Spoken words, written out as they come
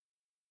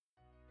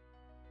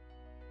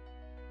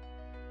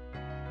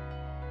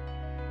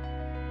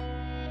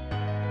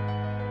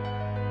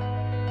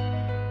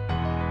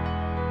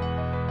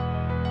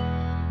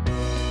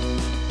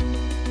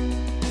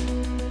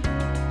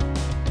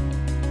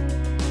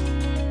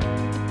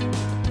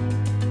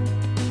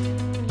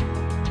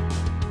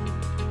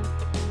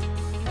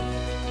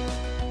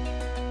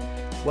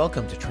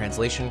Welcome to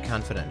Translation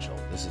Confidential.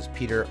 This is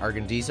Peter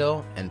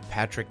Argondizzo and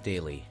Patrick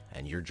Daly,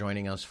 and you're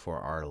joining us for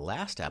our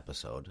last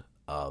episode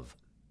of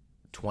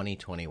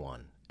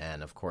 2021.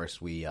 And of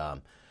course, we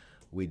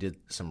did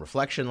some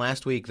reflection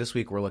last week. This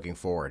week, we're looking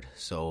forward.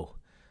 So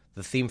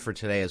the theme for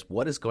today is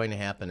what is going to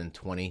happen in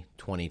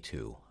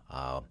 2022.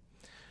 We're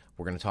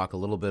going to talk a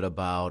little bit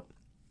about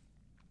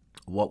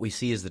what we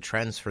see as the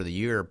trends for the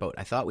year, but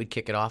I thought we'd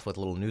kick it off with a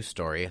little news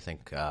story. I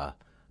think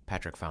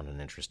Patrick found an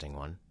interesting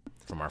one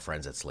from our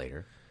friends at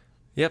Slater.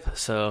 Yep.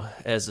 So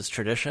as is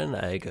tradition,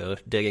 I go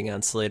digging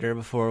on Slater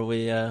before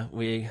we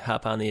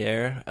hop on the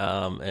air,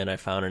 and I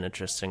found an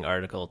interesting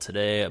article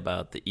today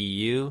about the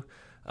EU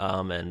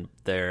and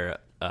their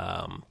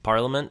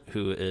parliament,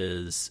 who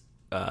is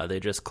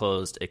they just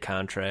closed a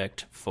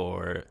contract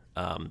for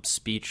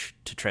speech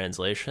to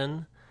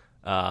translation.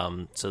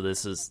 So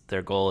this is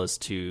their goal is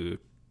to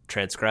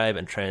transcribe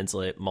and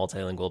translate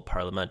multilingual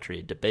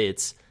parliamentary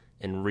debates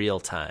in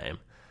real time.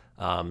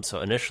 So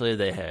initially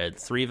they had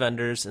 3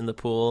 vendors in the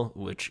pool,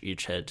 which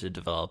each had to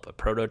develop a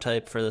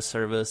prototype for the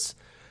service.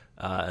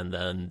 And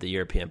then the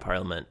European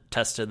Parliament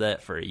tested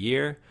that for a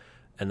year.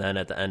 And then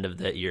at the end of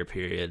that year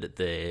period,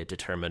 they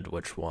determined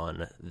which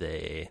one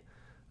they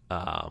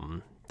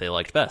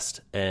liked best.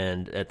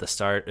 And at the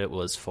start, it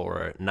was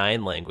for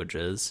 9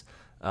 languages.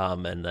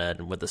 And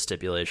then with the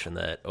stipulation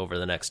that over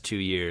the next 2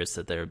 years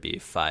that there would be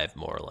 5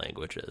 more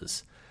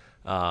languages.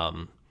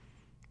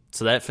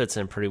 So that fits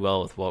in pretty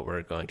well with what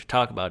we're going to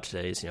talk about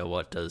today is,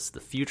 what does the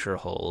future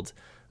hold?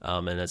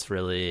 And it's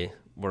really,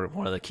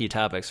 one of the key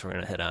topics we're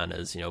going to hit on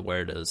is,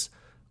 where does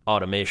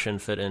automation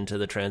fit into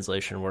the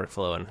translation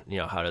workflow and,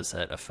 how does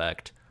that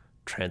affect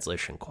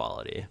translation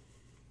quality?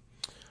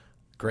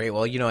 Great.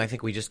 Well, I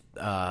think we just,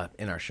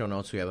 in our show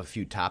notes, we have a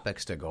few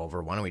topics to go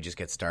over. Why don't we just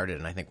get started?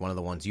 And I think one of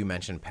the ones you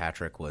mentioned,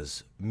 Patrick,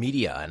 was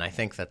media. And I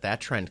think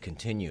that trend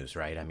continues,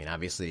 right? I mean,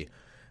 obviously,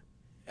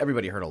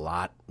 everybody heard a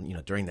lot,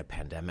 during the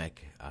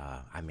pandemic.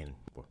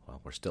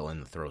 We're still in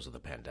the throes of the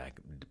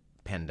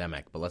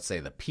pandemic, but let's say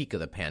the peak of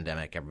the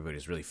pandemic,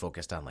 everybody's really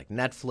focused on like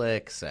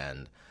Netflix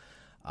and,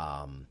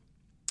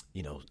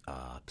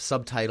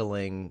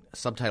 subtitling,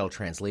 subtitle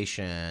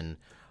translation,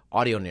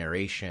 audio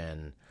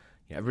narration.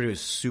 Everybody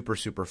was super,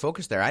 super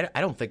focused there.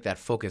 I don't think that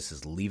focus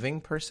is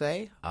leaving per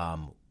se.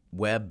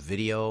 Web,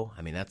 video,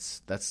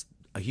 that's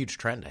a huge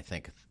trend, I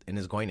think, and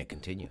is going to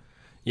continue.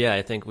 Yeah,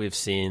 I think we've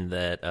seen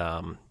that,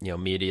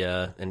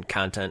 media and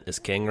content is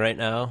king right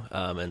now,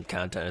 and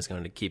content is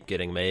going to keep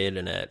getting made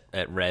and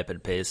at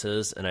rapid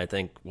paces. And I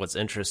think what's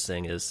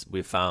interesting is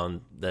we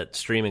found that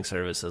streaming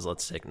services,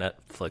 let's take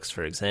Netflix,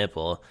 for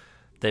example,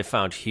 they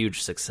found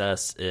huge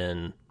success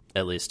in,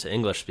 at least to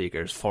English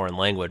speakers, foreign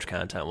language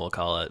content, we'll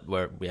call it,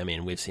 where,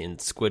 we've seen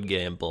Squid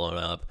Game blown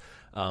up,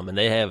 and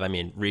they have,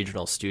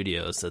 regional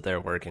studios that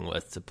they're working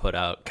with to put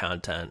out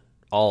content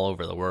all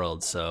over the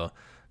world. So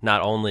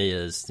not only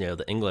is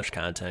the English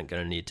content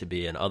going to need to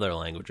be in other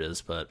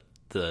languages, but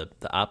the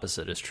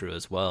opposite is true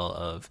as well.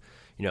 Of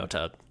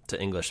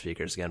to English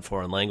speakers, again,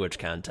 foreign language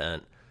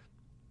content.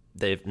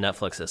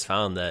 Netflix has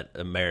found that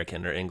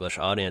American or English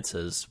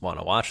audiences want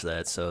to watch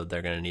that, so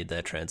they're going to need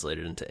that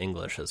translated into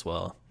English as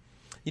well.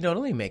 It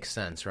only makes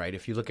sense, right?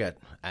 If you look at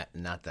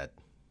not that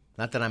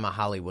I'm a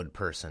Hollywood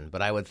person,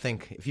 but I would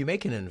think if you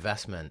make an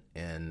investment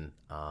in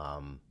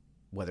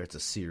whether it's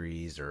a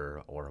series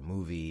or a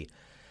movie.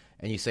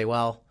 And you say,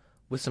 well,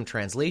 with some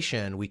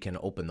translation, we can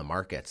open the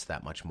markets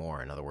that much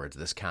more. In other words,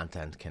 this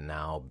content can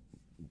now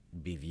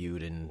be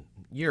viewed in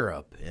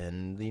Europe,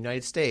 in the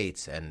United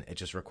States, and it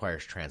just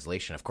requires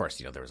translation. Of course,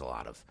 there was a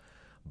lot of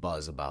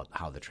buzz about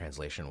how the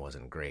translation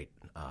wasn't great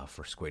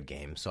for Squid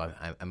Game. So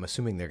I'm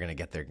assuming they're going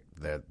to get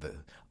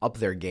up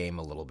their game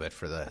a little bit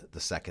for the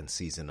second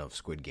season of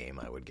Squid Game,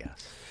 I would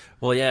guess.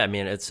 Well, yeah,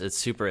 it's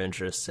super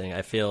interesting.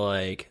 I feel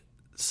like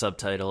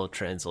subtitle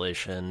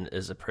translation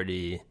is a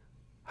pretty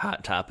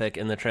hot topic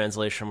in the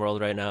translation world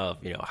right now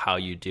of, how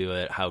you do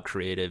it, how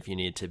creative you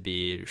need to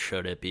be.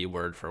 Should it be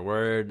word for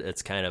word?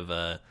 It's kind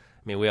of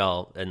we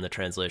all in the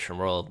translation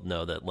world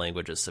know that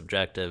language is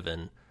subjective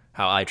and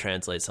how I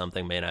translate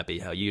something may not be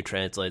how you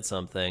translate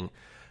something.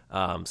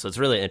 So it's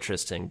really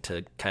interesting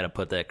to kind of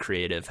put that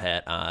creative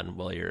hat on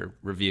while you're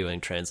reviewing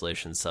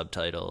translation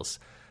subtitles.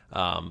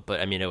 But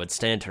it would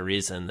stand to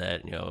reason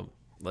that,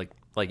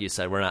 like you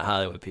said, we're not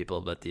Hollywood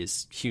people, but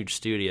these huge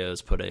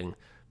studios putting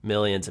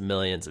millions and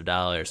millions of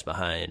dollars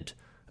behind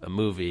a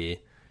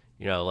movie,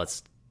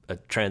 a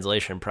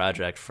translation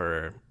project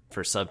for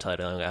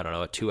subtitling,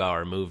 a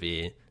 2-hour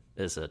movie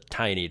is a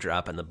tiny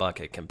drop in the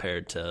bucket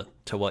compared to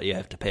what you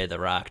have to pay The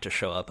Rock to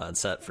show up on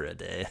set for a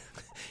day.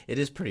 It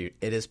is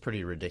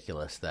pretty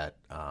ridiculous that,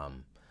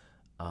 and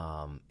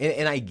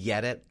I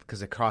get it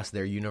because across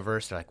their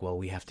universe, they're like, well,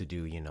 we have to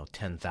do,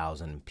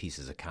 10,000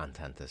 pieces of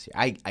content this year.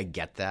 I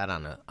get that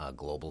on a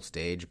global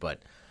stage,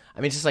 but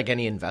it's just like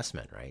any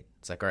investment, right?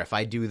 It's like, all right, if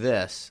I do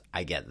this,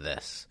 I get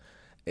this.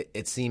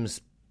 It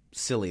seems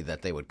silly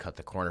that they would cut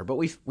the corner, but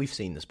we've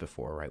seen this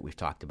before, right? We've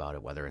talked about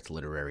it, whether it's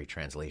literary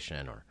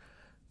translation or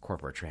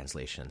corporate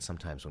translation.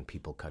 Sometimes when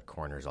people cut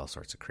corners, all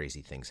sorts of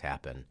crazy things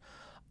happen.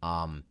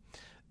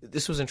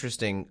 this was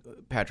interesting,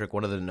 Patrick.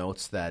 One of the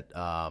notes that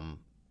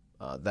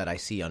that I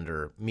see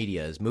under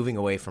media is moving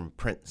away from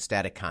print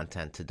static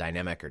content to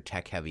dynamic or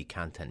tech-heavy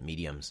content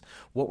mediums.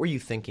 What were you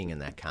thinking in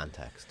that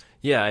context?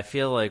 Yeah, I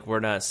feel like we're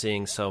not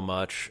seeing so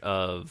much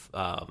of,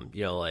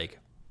 like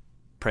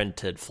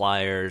printed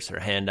flyers or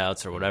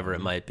handouts or whatever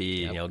it might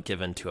be, Yep.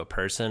 given to a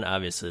person.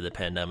 Obviously, the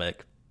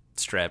pandemic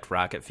strapped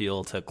rocket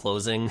fuel to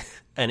closing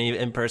any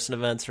in-person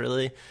events,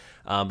 really.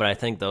 But I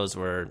think those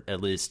were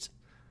at least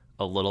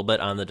a little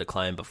bit on the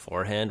decline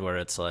beforehand, where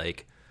it's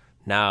like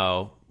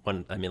now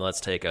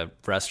let's take a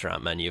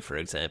restaurant menu, for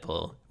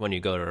example. When you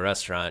go to a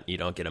restaurant, you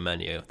don't get a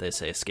menu. They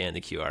say scan the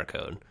QR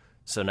code.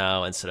 So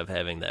now instead of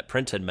having that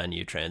printed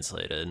menu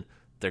translated,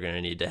 they're going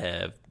to need to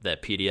have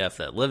that PDF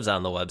that lives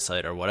on the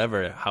website or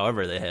whatever,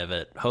 however they have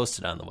it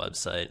hosted on the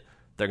website.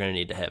 They're going to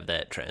need to have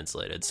that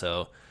translated.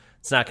 So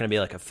it's not going to be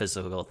like a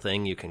physical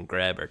thing you can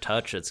grab or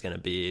touch. It's going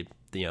to be,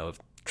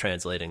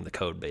 translating the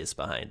code base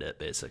behind it,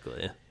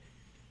 basically.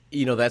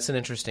 That's an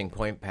interesting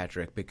point,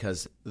 Patrick,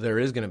 because there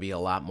is going to be a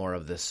lot more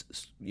of this,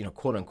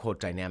 quote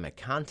unquote, dynamic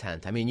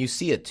content. I mean, you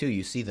see it too.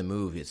 You see the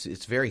move.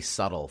 It's very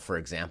subtle. For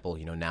example,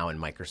 now in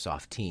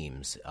Microsoft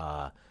Teams,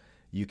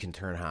 you can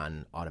turn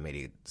on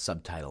automated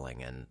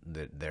subtitling, and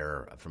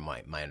they're, from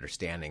my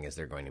understanding, is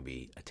they're going to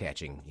be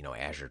attaching,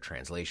 Azure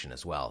Translation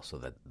as well, so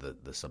that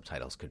the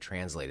subtitles could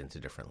translate into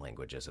different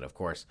languages. And of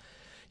course,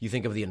 you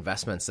think of the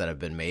investments that have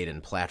been made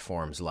in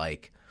platforms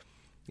like,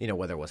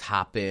 whether it was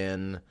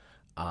Hopin,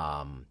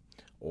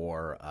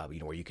 or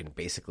where you can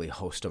basically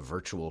host a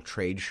virtual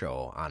trade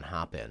show on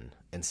Hopin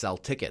and sell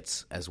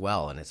tickets as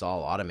well, and it's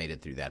all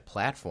automated through that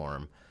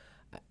platform.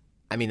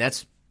 I mean,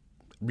 that's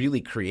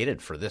really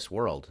created for this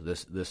world,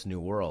 this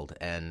new world.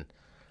 And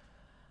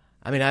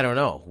I mean, I don't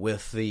know,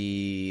 with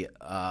the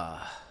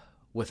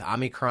with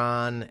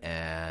Omicron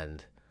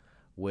and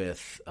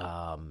with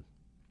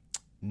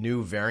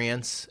new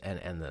variants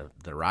and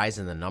the rise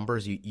in the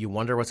numbers, you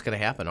wonder what's going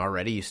to happen.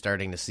 Already you're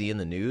starting to see in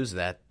the news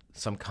that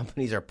some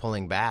companies are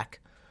pulling back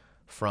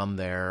from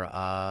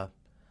their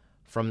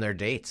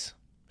dates.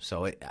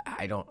 So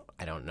I don't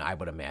know. I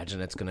would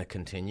imagine it's going to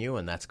continue,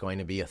 and that's going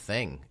to be a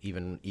thing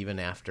even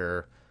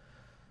after.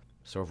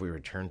 So if we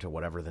return to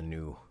whatever the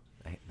new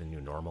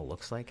normal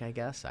looks like, I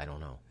guess, I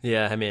don't know.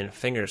 Yeah, I mean,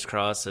 fingers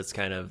crossed. It's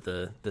kind of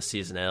the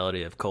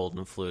seasonality of cold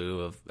and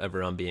flu, of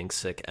everyone being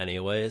sick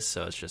anyways.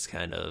 So it's just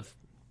kind of,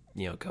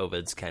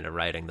 COVID's kind of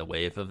riding the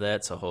wave of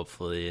that. So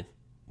hopefully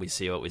we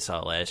see what we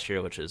saw last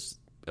year, which is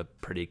a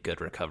pretty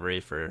good recovery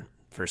for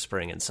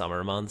spring and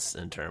summer months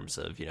in terms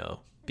of,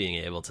 being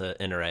able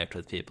to interact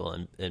with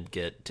people and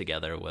get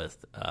together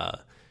with,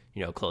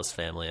 close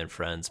family and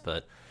friends.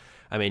 But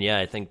I mean, yeah,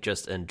 I think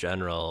just in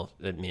general,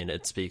 I mean,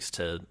 it speaks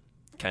to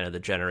kind of the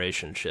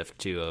generation shift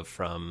too,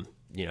 from,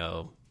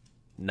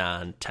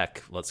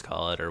 non-tech, let's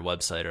call it, or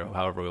website, or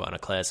however we want to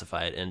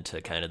classify it,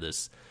 into kind of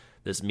this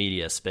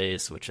media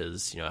space, which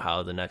is,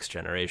 how the next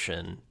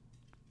generation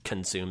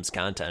consumes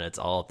content. It's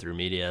all through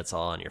media. It's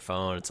all on your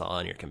phone. It's all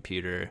on your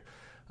computer.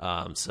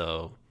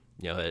 So,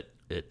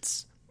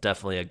 it's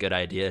definitely a good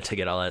idea to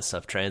get all that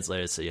stuff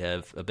translated so you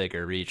have a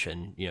bigger reach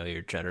and,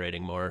 you're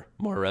generating more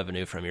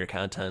revenue from your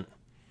content.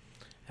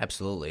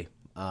 Absolutely.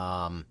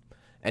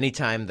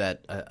 Anytime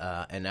that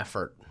an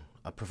effort,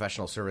 a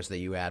professional service that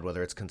you add,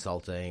 whether it's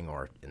consulting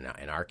or in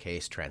our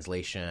case,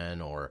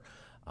 translation, or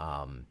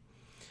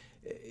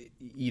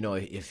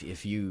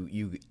if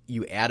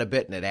you add a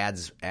bit and it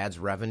adds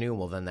revenue,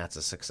 well, then that's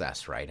a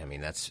success, right? I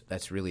mean,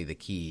 that's really the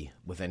key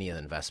with any of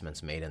the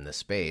investments made in this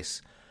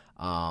space.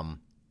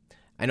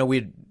 I know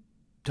we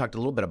talked a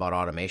little bit about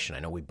automation. I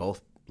know we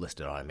both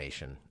listed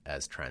automation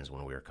as trends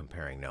when we were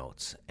comparing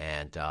notes,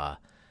 and I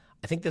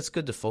think that's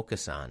good to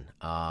focus on.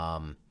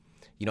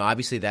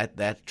 Obviously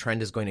that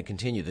trend is going to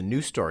continue. The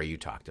news story you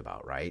talked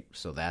about, right?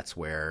 So that's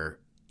where,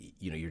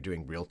 you're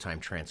doing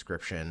real-time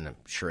transcription. I'm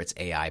sure it's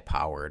AI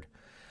powered.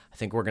 I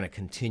think we're going to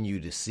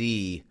continue to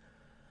see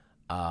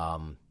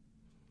the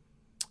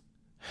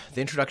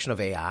introduction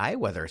of AI,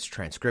 whether it's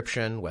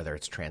transcription, whether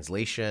it's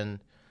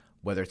translation,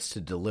 whether it's to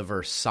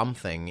deliver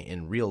something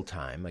in real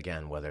time.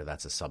 Again, whether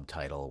that's a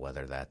subtitle,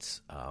 whether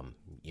that's a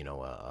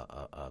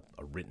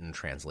written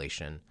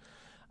translation.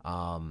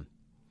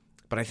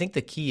 But I think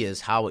the key is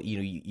how,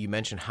 you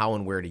mentioned how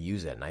and where to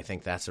use it, and I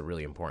think that's a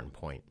really important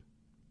point.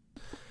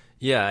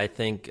 Yeah, I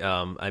think,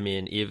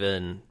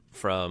 even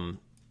from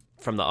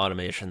the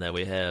automation that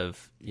we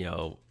have,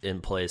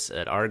 in place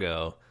at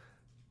Argo,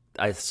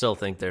 I still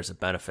think there's a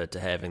benefit to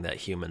having that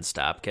human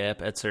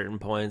stopgap at certain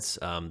points.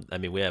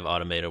 We have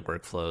automated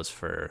workflows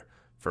for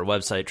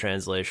website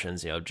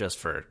translations, just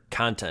for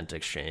content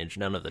exchange.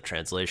 None of the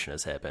translation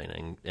is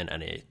happening in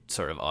any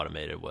sort of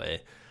automated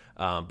way.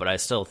 But I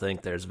still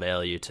think there's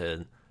value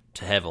to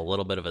have a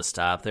little bit of a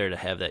stop there, to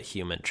have that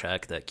human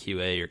check, that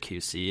QA or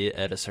QC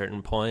at a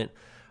certain point.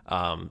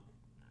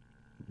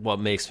 What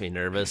makes me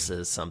nervous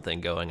is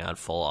something going on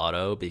full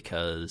auto,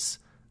 because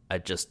I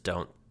just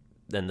don't,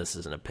 and this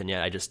is an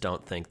opinion, I just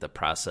don't think the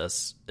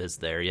process is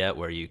there yet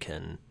where you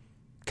can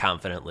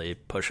confidently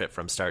push it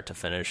from start to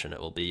finish and it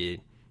will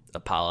be a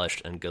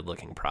polished and good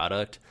looking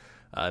product.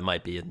 It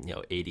might be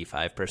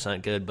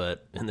 85% good,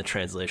 but in the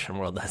translation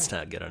world, that's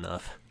not good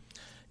enough.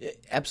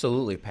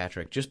 Absolutely,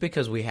 Patrick. Just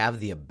because we have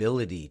the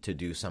ability to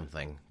do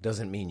something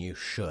doesn't mean you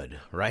should,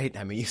 right?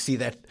 I mean, you see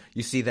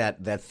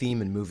that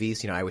theme in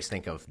movies. I always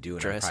think of Dune.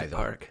 Jurassic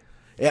Park.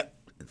 Yep.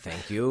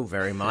 Thank you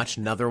very much.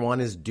 Another one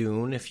is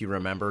Dune. If you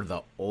remember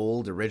the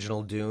old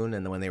original Dune,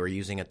 and when they were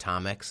using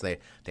atomics, they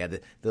had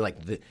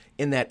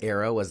in that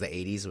era was the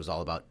 80s. It was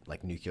all about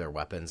like nuclear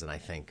weapons, and I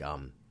think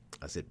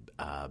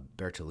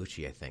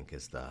Bertolucci, I think,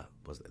 was the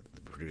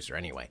producer.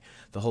 Anyway,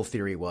 the whole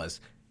theory was,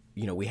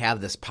 we have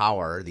this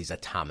power, these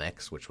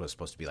atomics, which was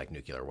supposed to be like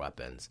nuclear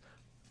weapons,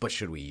 but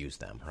should we use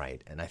them,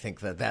 right? And I think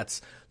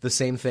that's the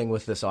same thing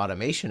with this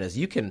automation, is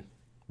you can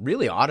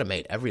really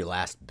automate every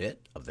last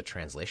bit of the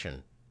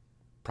translation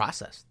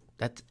process.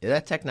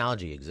 That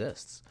technology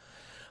exists.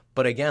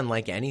 But again,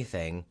 like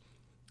anything,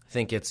 I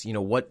think it's,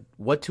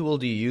 what tool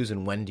do you use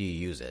and when do you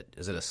use it?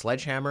 Is it a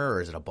sledgehammer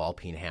or is it a ball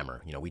peen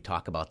hammer? We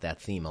talk about that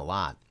theme a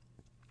lot.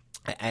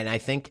 And I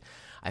think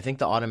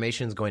the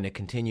automation is going to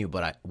continue,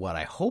 but what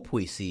I hope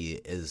we see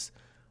is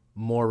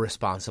more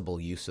responsible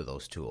use of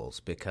those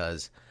tools,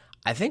 because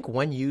I think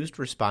when used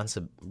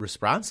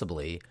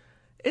responsibly,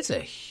 it's a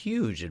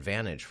huge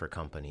advantage for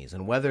companies.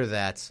 And whether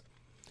that's,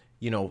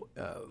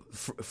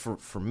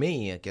 for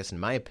me, I guess in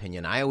my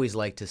opinion, I always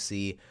like to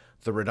see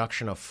the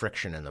reduction of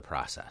friction in the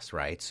process,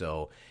 right?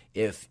 So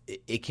if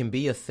it can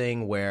be a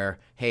thing where,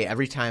 hey,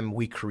 every time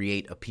we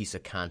create a piece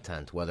of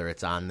content, whether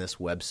it's on this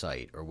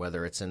website or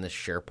whether it's in this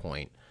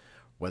SharePoint,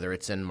 whether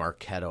it's in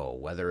Marketo,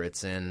 whether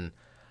it's in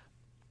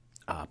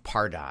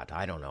Pardot,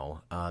 I don't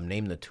know,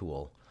 name the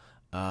tool.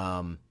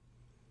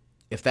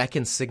 If that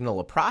can signal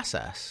a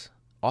process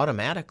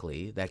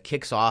automatically, that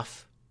kicks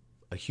off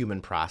a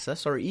human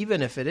process, or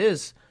even if it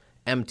is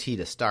empty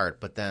to start,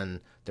 but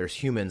then there's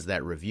humans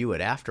that review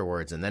it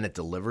afterwards and then it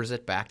delivers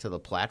it back to the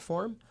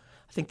platform,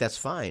 I think that's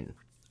fine.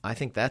 I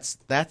think that's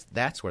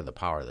where the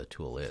power of the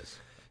tool is.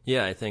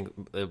 Yeah, I think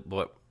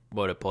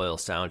what it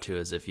boils down to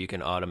is if you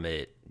can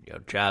automate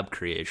job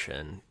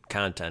creation,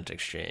 content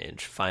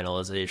exchange,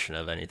 finalization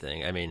of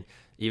anything. I mean,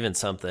 even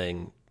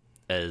something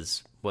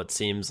as what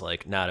seems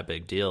like not a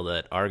big deal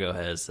that Argo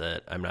has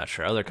that I'm not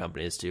sure other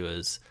companies do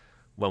is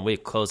when we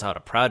close out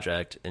a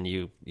project and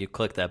you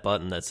click that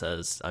button that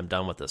says, I'm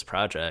done with this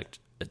project,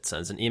 it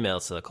sends an email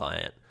to the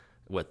client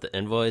with the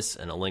invoice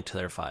and a link to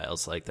their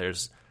files. Like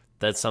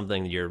that's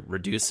something you're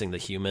reducing the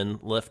human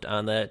lift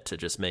on that to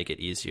just make it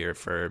easier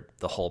for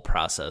the whole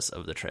process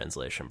of the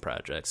translation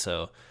project.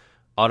 So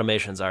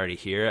automation's already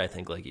here. I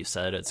think, like you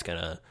said, it's going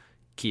to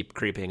keep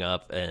creeping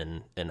up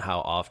and how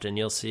often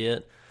you'll see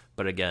it.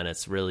 But again,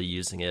 it's really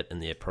using it in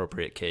the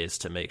appropriate case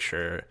to make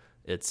sure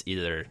it's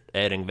either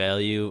adding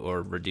value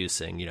or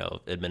reducing,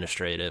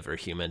 administrative or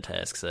human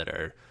tasks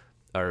that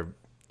are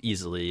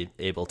easily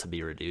able to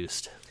be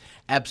reduced.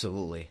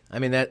 Absolutely. I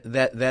mean,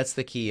 that's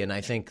the key. And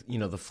I think,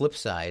 the flip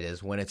side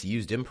is when it's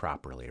used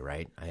improperly,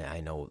 right? I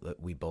know that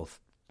we both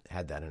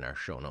had that in our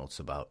show notes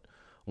about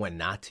when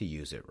not to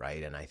use it,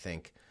 right? And I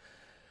think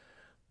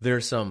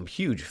there's some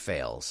huge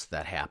fails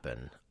that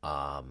happen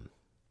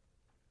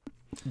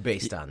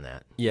based on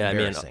that. Yeah, I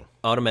mean,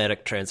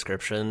 automatic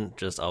transcription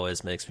just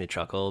always makes me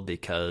chuckle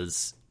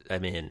because, I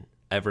mean,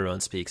 everyone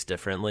speaks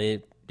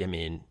differently. I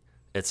mean,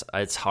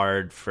 it's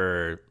hard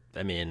for,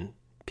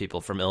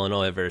 people from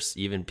Illinois versus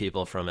even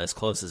people from as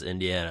close as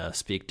Indiana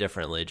speak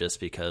differently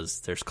just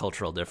because there's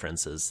cultural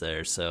differences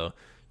there. So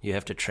you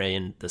have to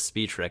train the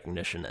speech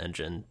recognition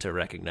engine to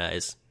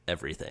recognize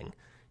everything.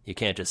 You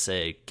can't just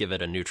say, give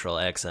it a neutral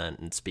accent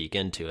and speak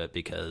into it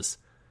because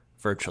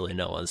virtually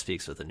no one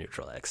speaks with a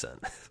neutral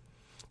accent.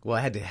 Well,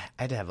 I had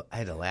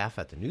to laugh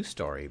at the news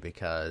story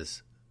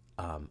because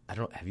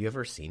have you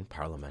ever seen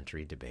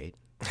parliamentary debate?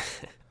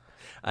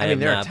 I mean,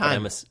 there are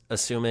times, but I'm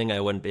assuming I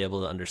wouldn't be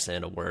able to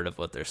understand a word of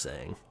what they're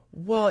saying.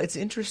 Well, it's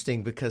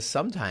interesting because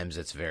sometimes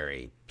it's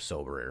very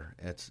sober.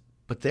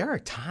 But there are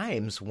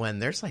times when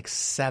there's like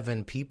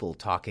 7 people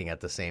talking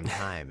at the same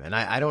time, and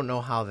I don't know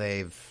how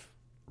they've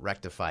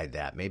rectified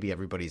that. Maybe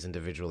everybody's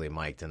individually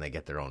mic'd and they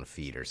get their own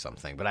feed or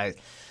something. But I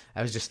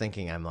was just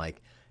thinking, I'm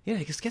like,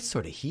 it just gets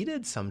sort of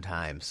heated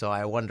sometimes. So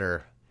I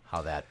wonder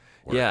how that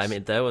works. Yeah, I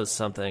mean, that was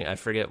something, I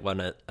forget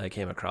when I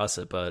came across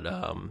it, but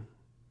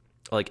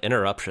like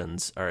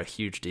interruptions are a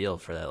huge deal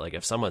for that. Like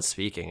if someone's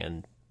speaking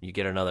and you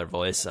get another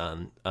voice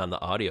on the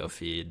audio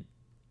feed,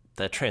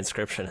 that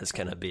transcription is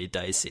going to be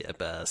dicey at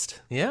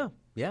best. Yeah,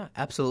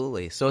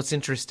 absolutely. So it's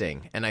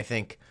interesting. And I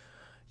think,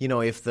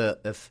 if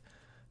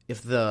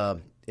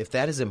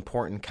that is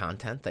important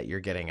content that you're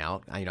getting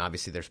out,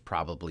 obviously there's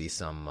probably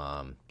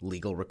some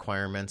legal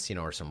requirements,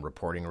 or some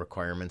reporting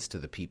requirements to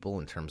the people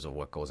in terms of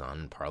what goes on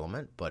in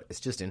Parliament. But it's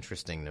just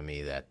interesting to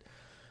me that,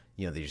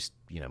 they just,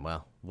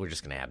 we're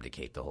just going to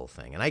abdicate the whole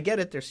thing. And I get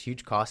it. There's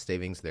huge cost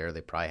savings there. They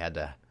probably had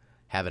to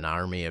have an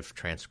army of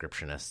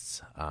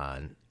transcriptionists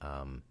on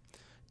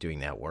doing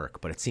that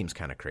work, but it seems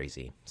kind of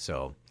crazy.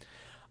 So,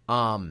 we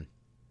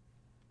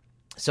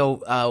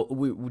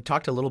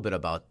talked a little bit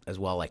about as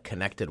well, like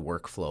connected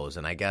workflows,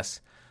 and I guess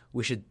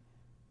we should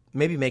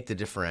maybe make the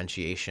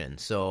differentiation.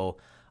 So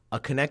a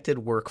connected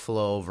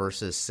workflow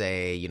versus,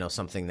 say,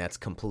 something that's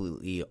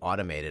completely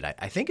automated,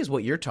 I think is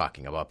what you're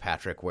talking about,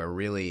 Patrick, where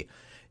really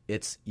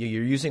it's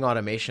you're using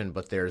automation,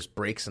 but there's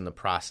breaks in the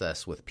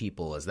process with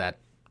people. Is that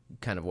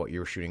kind of what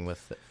you're shooting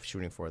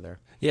for there?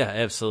 Yeah,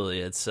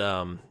 absolutely. It's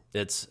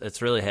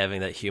really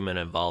having that human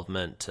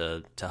involvement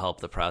to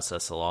help the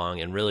process along,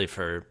 and really,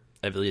 for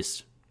at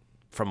least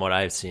from what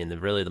I've seen,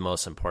 the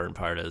most important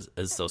part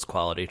is those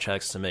quality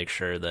checks to make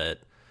sure that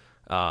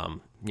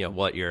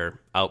what you're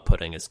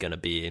outputting is going to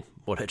be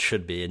what it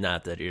should be,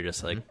 not that you're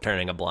just like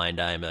turning a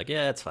blind eye and be like,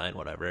 yeah, it's fine,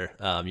 whatever.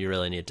 You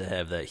really need to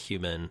have that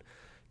human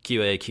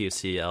QA,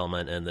 QC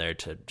element in there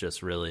to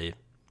just really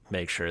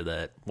make sure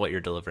that what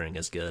you're delivering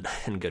is good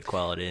and good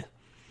quality.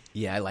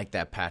 Yeah, I like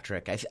that,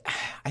 Patrick.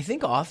 I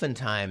think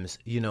oftentimes,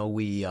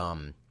 we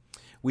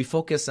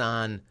focus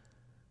on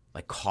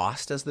like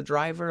cost as the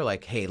driver,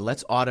 like, hey,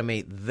 let's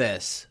automate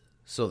this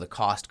so the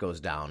cost goes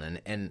down.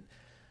 And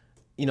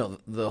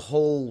the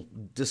whole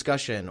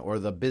discussion or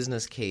the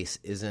business case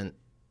is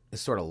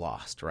sort of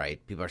lost,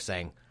 right? People are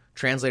saying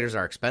translators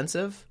are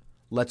expensive,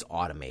 let's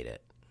automate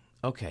it.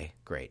 Okay,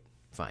 great,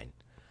 fine.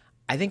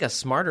 I think a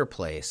smarter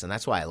place, and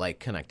that's why I like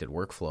connected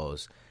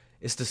workflows,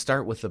 is to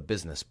start with the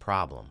business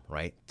problem,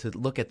 right? To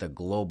look at the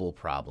global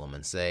problem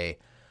and say,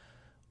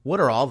 what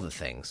are all the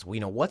things?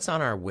 What's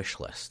on our wish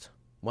list?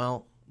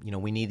 Well,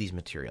 we need these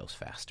materials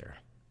faster.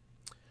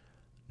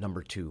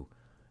 Number 2,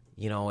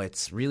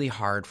 it's really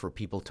hard for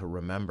people to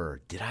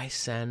remember, did I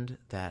send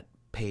that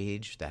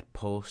page, that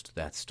post,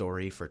 that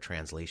story for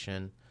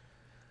translation?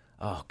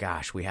 Oh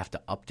gosh, we have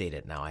to update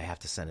it now. I have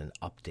to send an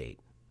update.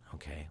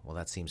 Okay, well,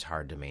 that seems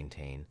hard to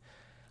maintain.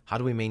 How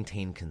do we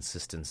maintain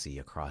consistency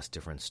across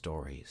different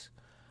stories?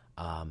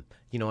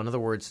 In other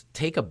words,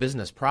 take a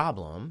business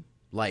problem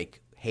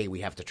like, hey,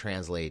 we have to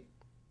translate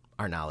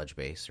our knowledge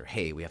base, or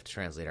hey, we have to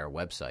translate our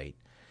website,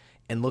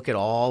 and look at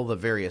all the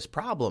various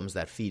problems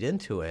that feed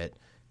into it,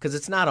 because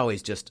it's not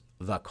always just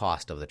the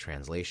cost of the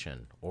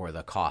translation or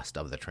the cost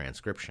of the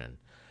transcription.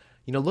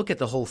 Look at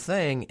the whole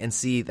thing and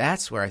see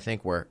that's where I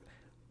think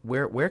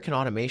where can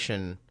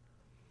automation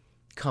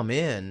come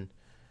in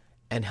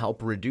and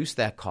help reduce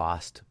that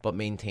cost but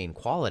maintain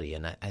quality.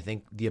 And I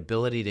think the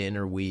ability to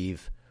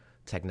interweave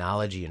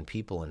technology and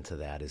people into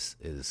that is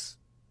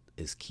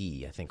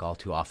key. I think all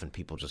too often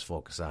people just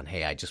focus on,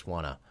 hey, I just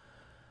want to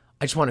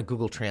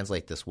Google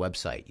Translate this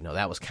website.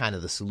 That was kind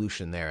of the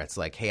solution there. It's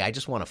like, hey, I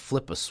just want to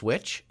flip a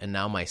switch and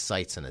now my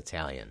site's in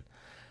Italian.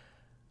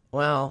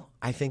 Well,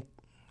 I think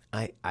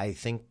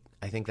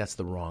that's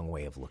the wrong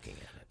way of looking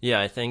at it. Yeah,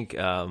 I think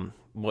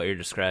what you're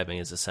describing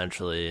is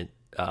essentially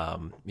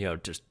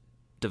just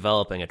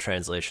developing a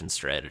translation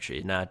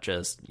strategy, not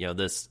just,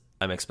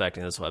 I'm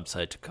expecting this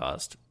website to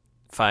cost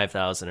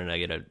 $5,000 and I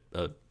get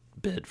a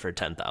bid for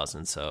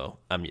 $10,000, so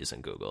I'm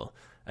using Google.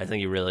 I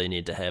think you really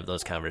need to have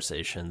those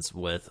conversations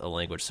with a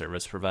language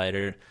service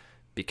provider,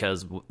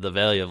 because the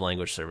value of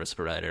language service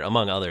provider,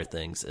 among other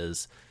things,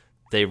 is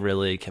they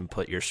really can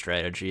put your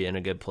strategy in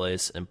a good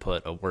place and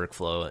put a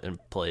workflow in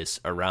place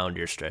around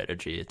your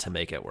strategy to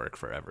make it work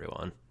for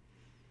everyone.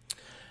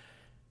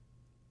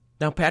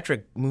 Now,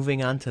 Patrick,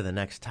 moving on to the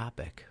next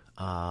topic,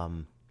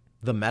 the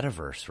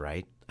metaverse,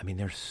 right? I mean,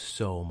 there's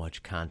so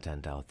much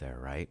content out there,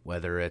 right?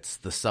 Whether it's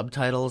the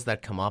subtitles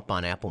that come up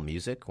on Apple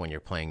Music when you're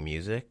playing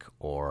music,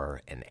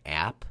 or an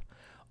app,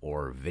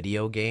 or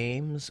video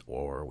games,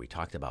 or we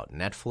talked about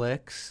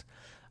Netflix,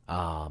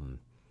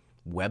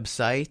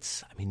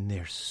 websites. I mean,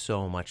 there's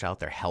so much out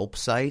there. Help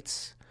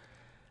sites.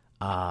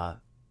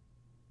 What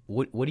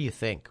do you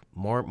think?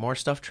 More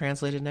stuff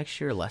translated next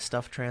year? Less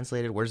stuff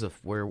translated? Where's the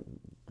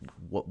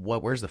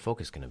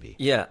focus going to be?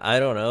 Yeah, I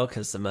don't know,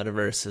 because the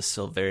metaverse is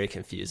still very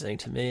confusing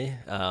to me,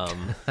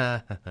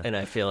 and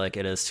I feel like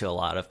it is to a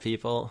lot of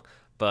people.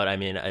 But I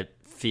mean, it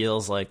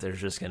feels like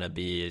there's just going to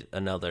be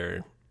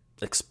another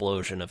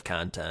explosion of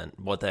content.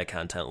 What that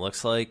content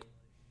looks like,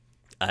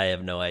 I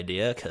have no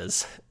idea,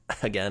 because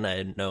again,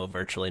 I know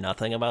virtually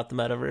nothing about the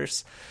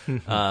metaverse.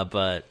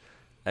 But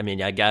I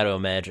mean, I got to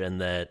imagine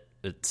that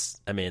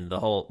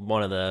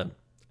one of the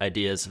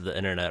ideas of the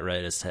internet,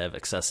 right, is to have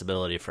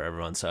accessibility for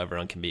everyone, so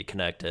everyone can be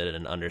connected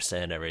and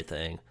understand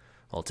everything.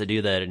 Well, to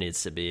do that, it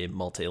needs to be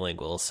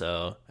multilingual.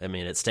 So, I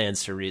mean, it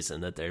stands to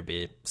reason that there'd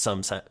be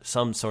some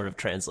sort of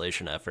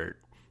translation effort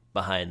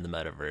behind the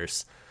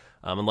metaverse.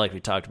 And like we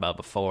talked about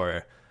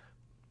before,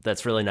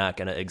 that's really not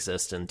going to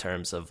exist in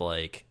terms of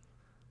like,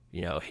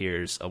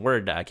 here's a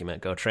Word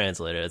document, go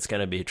translate it. It's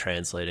going to be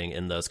translating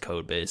in those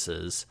code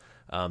bases.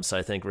 So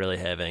I think really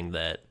having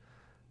that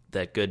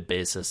good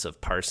basis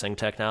of parsing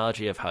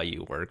technology of how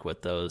you work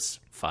with those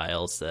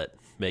files that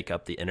make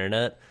up the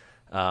internet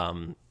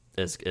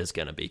is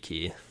going to be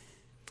key.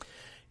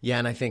 Yeah,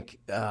 and I think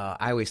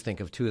I always think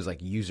of too as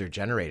like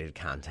user-generated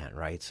content,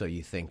 right? So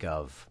you think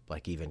of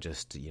like even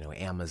just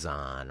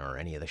Amazon or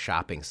any of the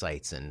shopping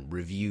sites and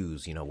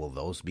reviews. Will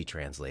those be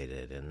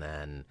translated? And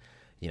then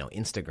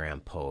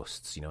Instagram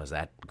posts. Is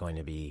that going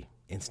to be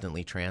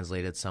instantly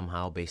translated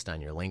somehow based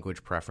on your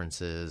language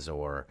preferences,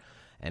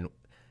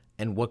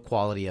 and what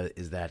quality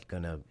is that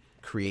going to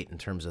create in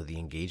terms of the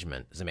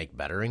engagement? Does it make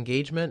better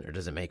engagement, or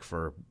does it make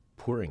for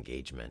poor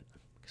engagement?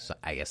 So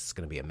I guess it's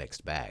going to be a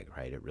mixed bag,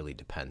 right? It really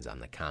depends on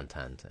the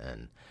content.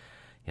 And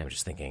I'm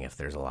just thinking if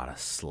there's a lot of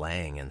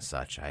slang and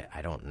such,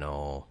 I don't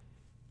know.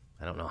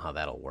 I don't know how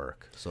that'll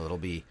work. So it'll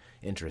be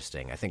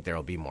interesting. I think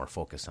there'll be more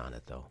focus on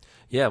it, though.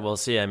 Yeah, we'll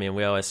see. I mean,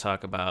 we always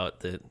talk about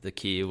the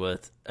key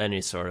with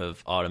any sort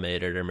of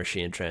automated or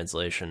machine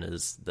translation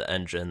is the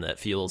engine that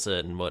fuels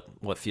it, and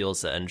what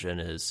fuels the engine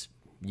is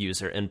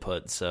user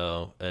input.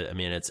 So, I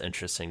mean, it's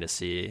interesting to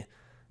see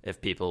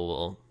if people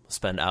will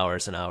spend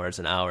hours and hours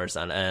and hours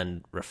on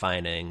end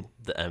refining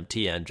the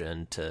MT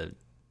engine to,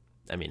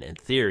 I mean, in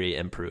theory,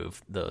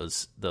 improve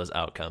those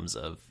outcomes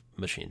of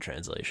machine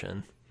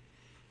translation.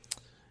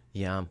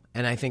 Yeah,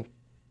 and I think,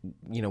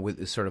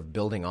 with sort of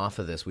building off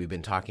of this, we've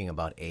been talking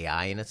about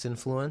AI and its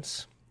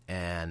influence.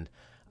 And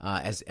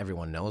as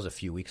everyone knows, a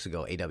few weeks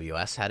ago,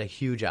 AWS had a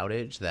huge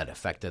outage that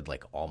affected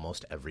like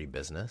almost every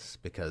business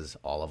because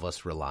all of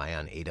us rely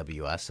on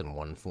AWS in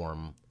one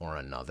form or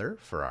another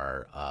for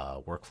our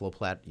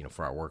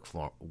for our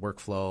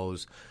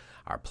workflows,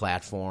 our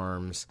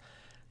platforms.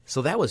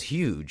 So that was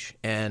huge.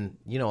 And,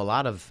 a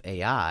lot of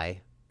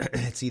AI,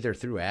 it's either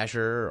through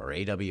Azure or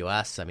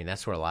AWS. I mean,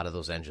 that's where a lot of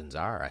those engines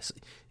are.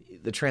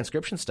 The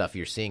transcription stuff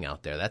you're seeing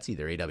out there, that's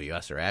either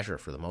AWS or Azure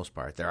for the most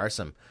part. There are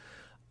some,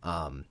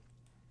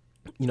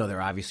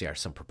 there obviously are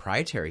some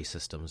proprietary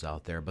systems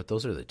out there, but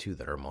those are the two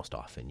that are most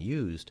often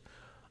used.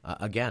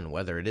 Again,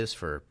 whether it is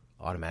for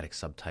automatic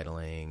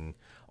subtitling,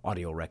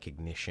 audio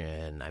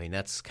recognition, I mean,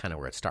 that's kind of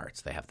where it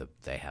starts. They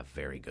have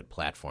very good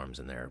platforms,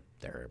 and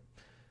they're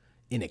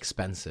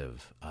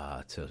inexpensive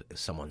to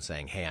someone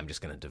saying, hey, I'm just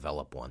going to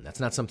develop one.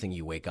 That's not something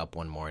you wake up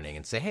one morning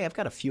and say, hey, I've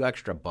got a few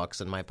extra bucks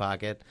in my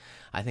pocket.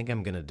 I think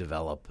I'm going to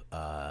develop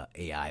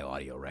AI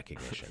audio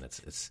recognition.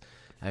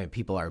 I mean,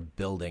 people are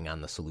building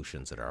on the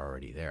solutions that are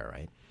already there,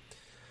 right?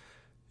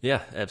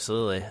 Yeah,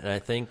 absolutely. And I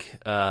think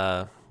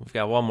we've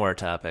got one more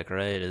topic,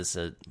 right? Is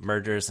it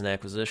mergers and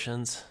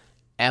acquisitions?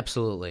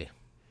 Absolutely.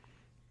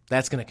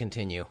 That's going to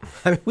continue.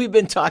 I mean, we've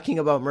been talking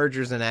about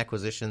mergers and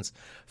acquisitions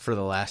for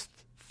the last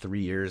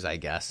 3 years, I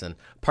guess. And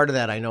part of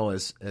that I know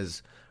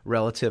is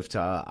relative to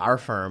our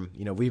firm.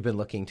 We've been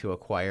looking to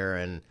acquire,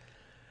 and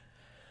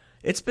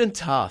it's been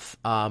tough.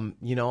 I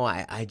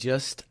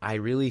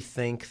really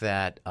think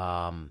that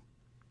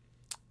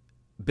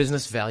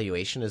business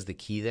valuation is the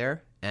key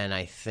there. And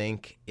I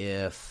think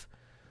if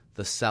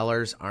the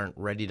sellers aren't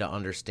ready to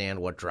understand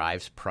what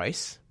drives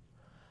price,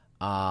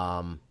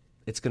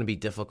 it's going to be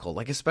difficult.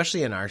 Like,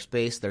 especially in our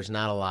space, there's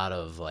not a lot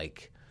of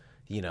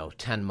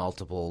 10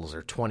 multiples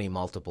or 20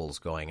 multiples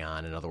going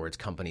on. In other words,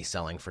 companies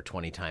selling for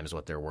 20 times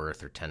what they're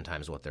worth or 10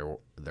 times what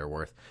they're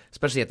worth,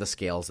 especially at the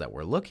scales that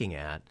we're looking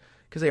at,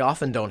 because they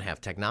often don't have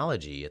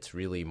technology. It's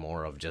really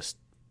more of just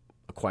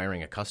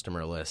acquiring a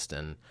customer list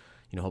and,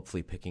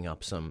 hopefully picking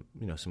up some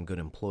good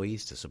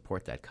employees to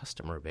support that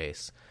customer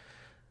base.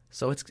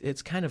 So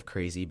it's kind of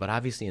crazy, but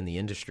obviously in the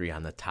industry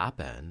on the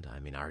top end, I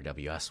mean,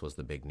 RWS was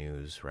the big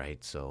news,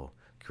 right? So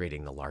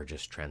creating the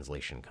largest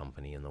translation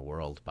company in the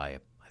world by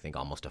I think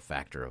almost a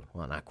factor of,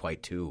 well, not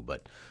quite 2,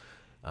 but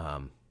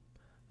a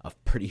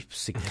pretty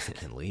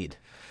significant lead.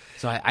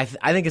 So I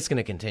think it's going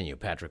to continue.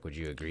 Patrick, would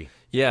you agree?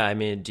 Yeah, I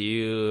mean,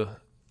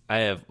 I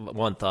have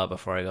one thought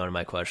before I go into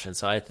my question.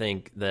 So I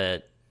think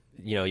that,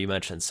 you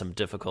mentioned some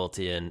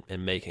difficulty in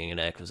making an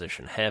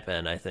acquisition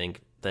happen. I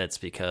think that's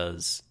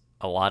because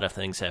a lot of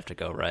things have to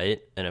go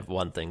right. And if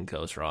one thing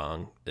goes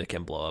wrong, it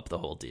can blow up the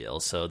whole deal.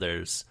 So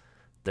there's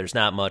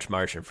not much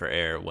margin for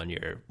error when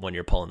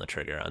you're pulling the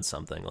trigger on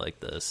something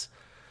like this.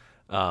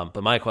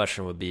 But my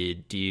question would be,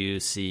 do you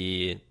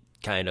see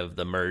kind of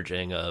the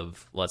merging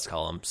of, let's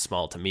call them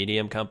small to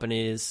medium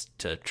companies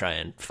to try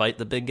and fight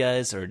the big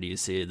guys, or do you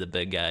see the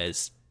big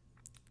guys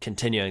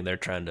continuing their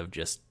trend of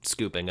just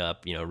scooping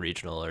up,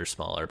 regional or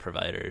smaller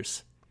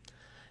providers?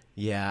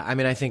 Yeah, I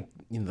mean, I think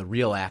the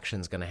real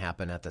action is going to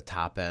happen at the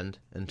top end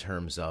in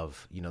terms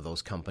of,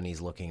 those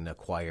companies looking to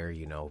acquire,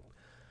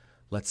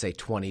 let's say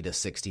 $20 to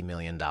 $60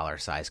 million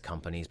size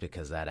companies,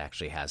 because that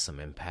actually has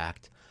some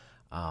impact.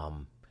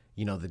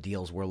 The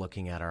deals we're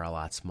looking at are a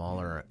lot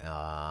smaller,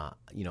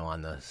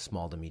 on the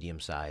small to medium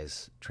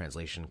size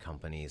translation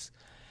companies.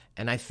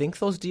 And I think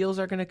those deals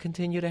are going to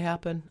continue to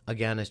happen.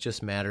 Again, it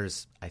just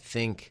matters, I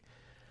think,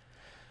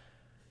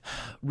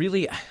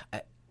 really,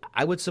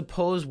 I would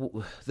suppose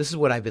this is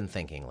what I've been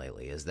thinking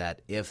lately, is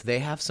that if they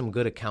have some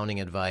good accounting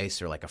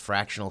advice or like a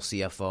fractional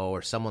CFO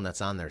or someone that's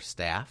on their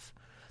staff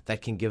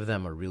that can give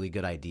them a really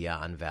good idea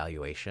on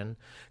valuation,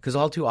 because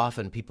all too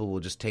often people will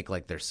just take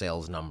like their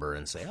sales number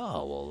and say,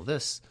 oh, well,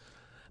 this.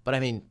 But I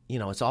mean,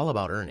 it's all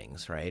about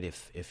earnings, right?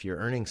 If your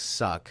earnings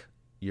suck,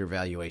 your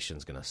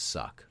valuation's going to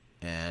suck.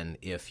 And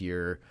if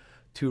you're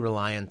too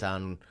reliant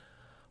on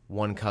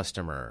one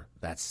customer,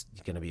 that's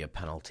going to be a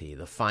penalty.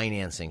 The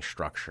financing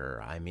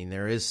structure, I mean,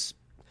 there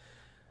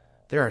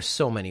are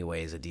so many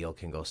ways a deal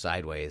can go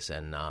sideways,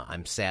 and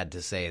I'm sad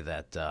to say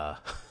that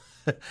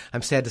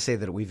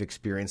we've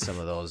experienced some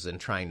of those in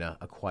trying to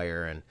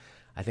acquire. And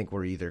I think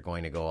we're either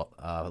going to go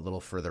a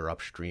little further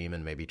upstream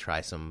and maybe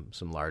try some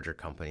larger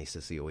companies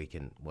to see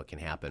what can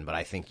happen. But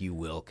I think you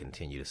will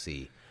continue to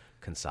see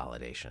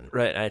consolidation.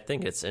 Right. I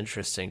think it's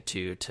interesting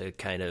too to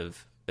kind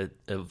of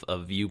a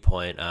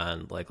viewpoint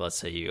on, like, let's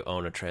say you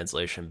own a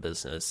translation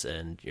business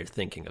and you're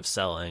thinking of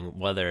selling,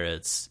 whether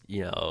it's,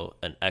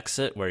 an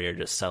exit where you're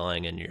just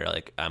selling and you're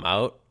like, I'm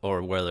out,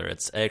 or whether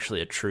it's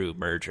actually a true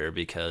merger,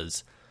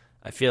 because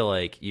I feel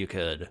like you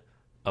could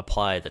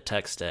apply the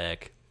tech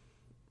stack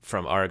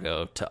from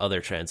Argo to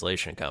other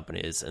translation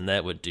companies, and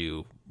that would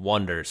do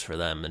wonders for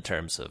them in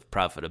terms of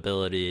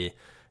profitability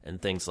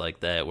and things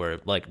like that, where,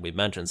 like we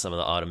mentioned, some of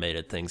the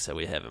automated things that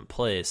we have in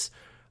place.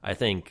 I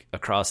think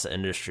across the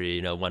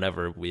industry,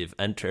 whenever we've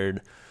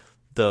entered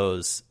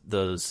those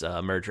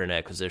merger and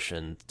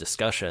acquisition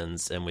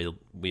discussions, and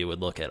we would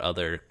look at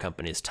other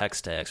companies' tech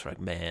stacks, we're like,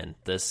 man,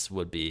 this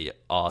would be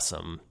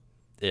awesome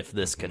if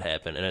this could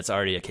happen. And it's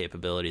already a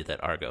capability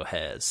that Argo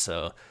has.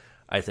 So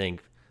I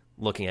think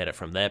looking at it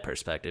from that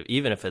perspective,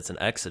 even if it's an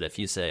exit, if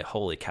you say,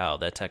 holy cow,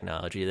 that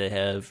technology they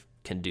have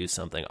can do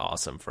something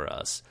awesome for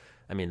us,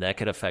 I mean, that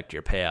could affect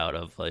your payout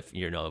of, like,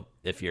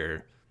 if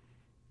you're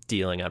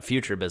dealing on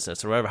future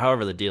business or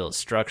however the deal is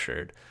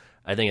structured.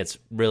 I think it's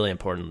really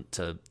important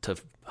to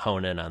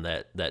hone in on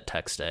that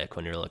tech stack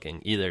when you're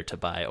looking either to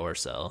buy or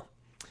sell.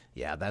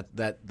 Yeah,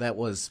 that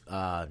was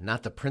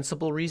not the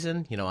principal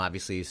reason.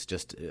 Obviously, it's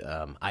just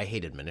I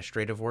hate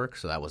administrative work,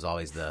 so that was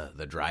always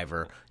the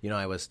driver.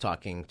 I was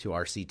talking to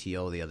our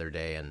CTO the other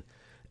day, and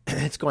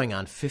it's going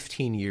on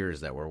 15 years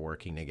that we're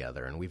working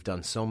together, and we've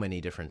done so many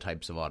different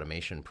types of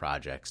automation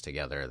projects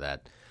together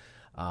that,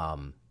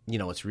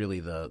 it's really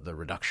the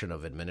reduction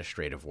of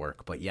administrative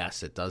work. But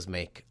yes, it does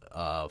make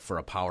for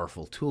a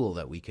powerful tool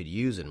that we could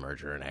use in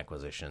merger and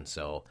acquisition.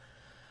 So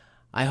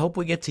I hope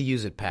we get to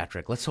use it,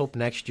 Patrick. Let's hope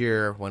next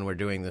year when we're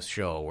doing this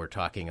show, we're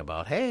talking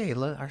about, hey,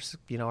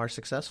 our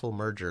successful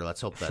merger.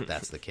 Let's hope that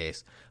that's the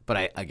case. But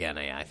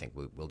I think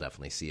we'll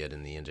definitely see it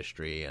in the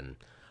industry and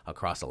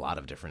across a lot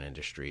of different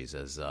industries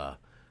as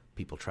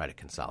people try to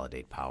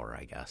consolidate power,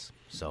 I guess.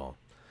 So,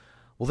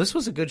 well, this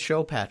was a good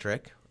show,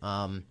 Patrick.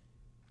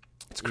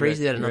 It's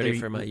crazy that another... ready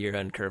for my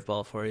year-end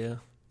curveball for you?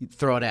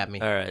 Throw it at me.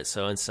 All right,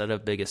 so instead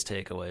of biggest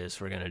takeaways,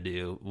 we're going to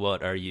do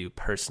what are you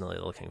personally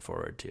looking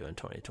forward to in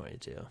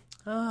 2022?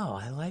 Oh,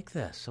 I like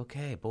this.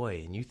 Okay,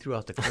 boy, and you threw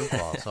out the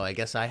curveball, so I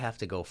guess I have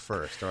to go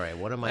first. All right,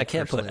 what am I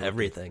can't put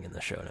everything in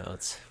the show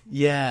notes.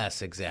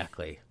 Yes,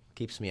 exactly.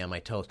 Keeps me on my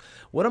toes.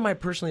 What am I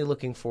personally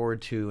looking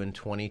forward to in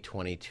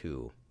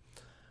 2022?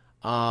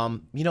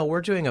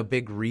 We're doing a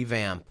big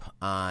revamp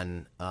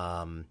on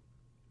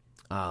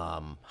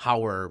how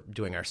we're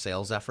doing our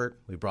sales effort.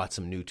 We brought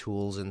some new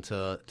tools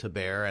to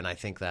bear, and I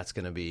think that's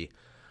going to be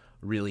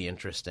really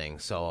interesting.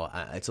 So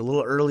it's a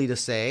little early to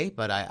say,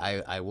 but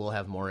I will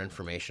have more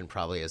information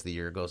probably as the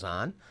year goes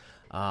on.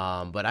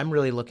 But I'm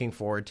really looking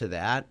forward to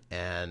that,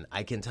 and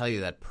I can tell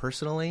you that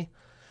personally,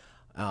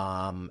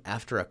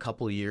 after a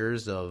couple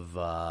years of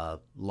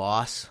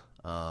loss,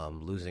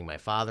 losing my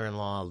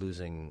father-in-law,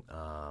 losing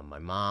my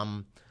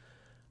mom,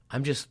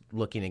 I'm just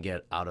looking to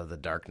get out of the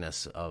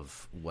darkness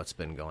of what's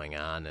been going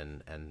on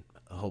and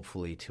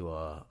hopefully to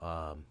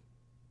a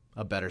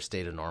better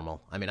state of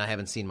normal. I mean, I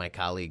haven't seen my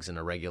colleagues on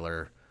a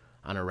regular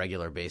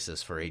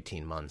basis for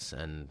 18 months,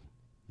 and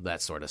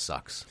that sort of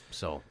sucks.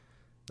 So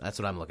that's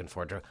what I'm looking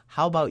forward to.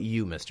 How about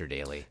you, Mr.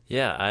 Daly?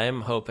 Yeah,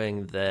 I'm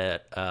hoping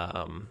that,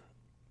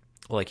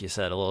 like you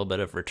said, a little bit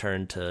of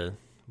return to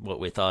what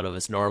we thought of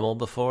as normal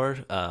before.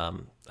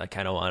 I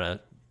kind of want to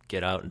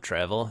get out and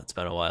travel. It's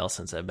been a while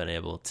since I've been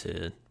able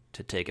to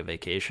take a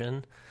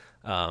vacation.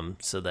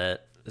 So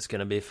that is going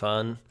to be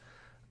fun.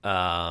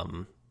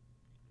 And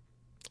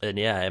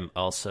yeah, I'm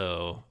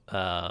also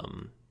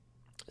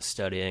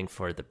studying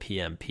for the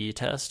PMP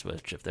test,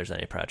 which, if there's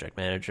any project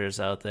managers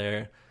out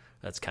there,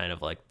 that's kind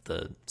of like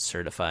the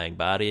certifying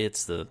body.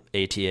 It's the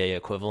ATA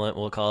equivalent,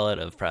 we'll call it,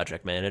 of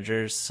project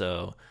managers.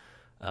 So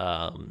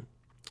I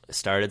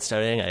started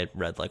studying. I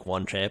read like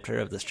one chapter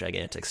of this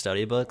gigantic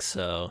study book.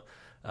 So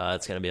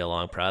it's going to be a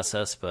long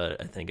process,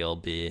 but I think it'll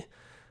be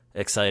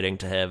exciting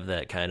to have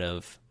that kind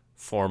of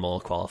formal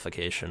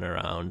qualification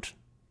around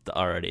the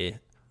already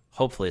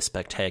hopefully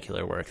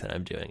spectacular work that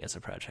I'm doing as a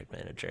project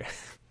manager.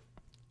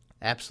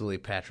 Absolutely,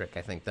 Patrick.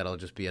 I think that'll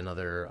just be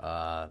another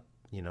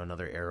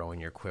arrow in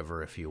your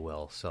quiver, if you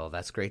will. So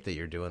that's great that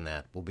you're doing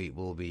that.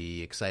 We'll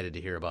be excited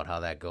to hear about how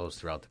that goes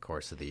throughout the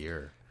course of the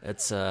year.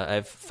 It's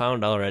I've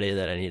found already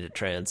that I need to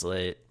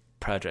translate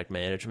project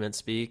management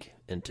speak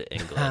into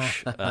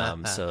English.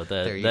 So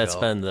that's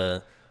been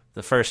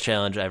the first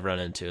challenge I've run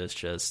into. Is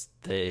just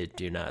they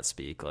do not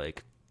speak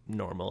like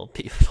normal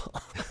people.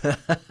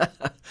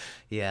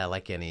 Yeah,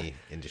 like any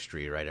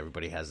industry, right?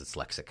 Everybody has its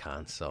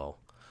lexicon. So,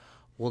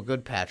 well,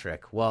 good,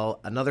 Patrick. Well,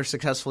 another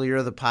successful year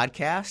of the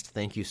podcast.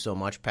 Thank you so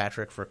much,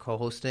 Patrick, for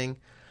co-hosting.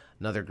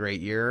 Another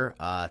great year.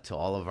 To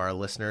all of our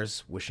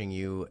listeners, wishing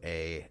you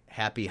a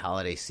happy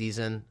holiday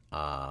season,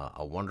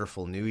 a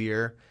wonderful new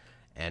year,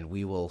 and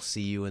we will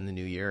see you in the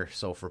new year.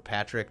 So for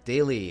Patrick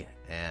Daly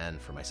and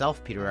for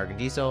myself, Peter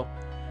Argendiso,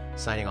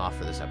 signing off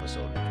for this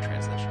episode of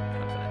Translation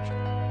Confidential.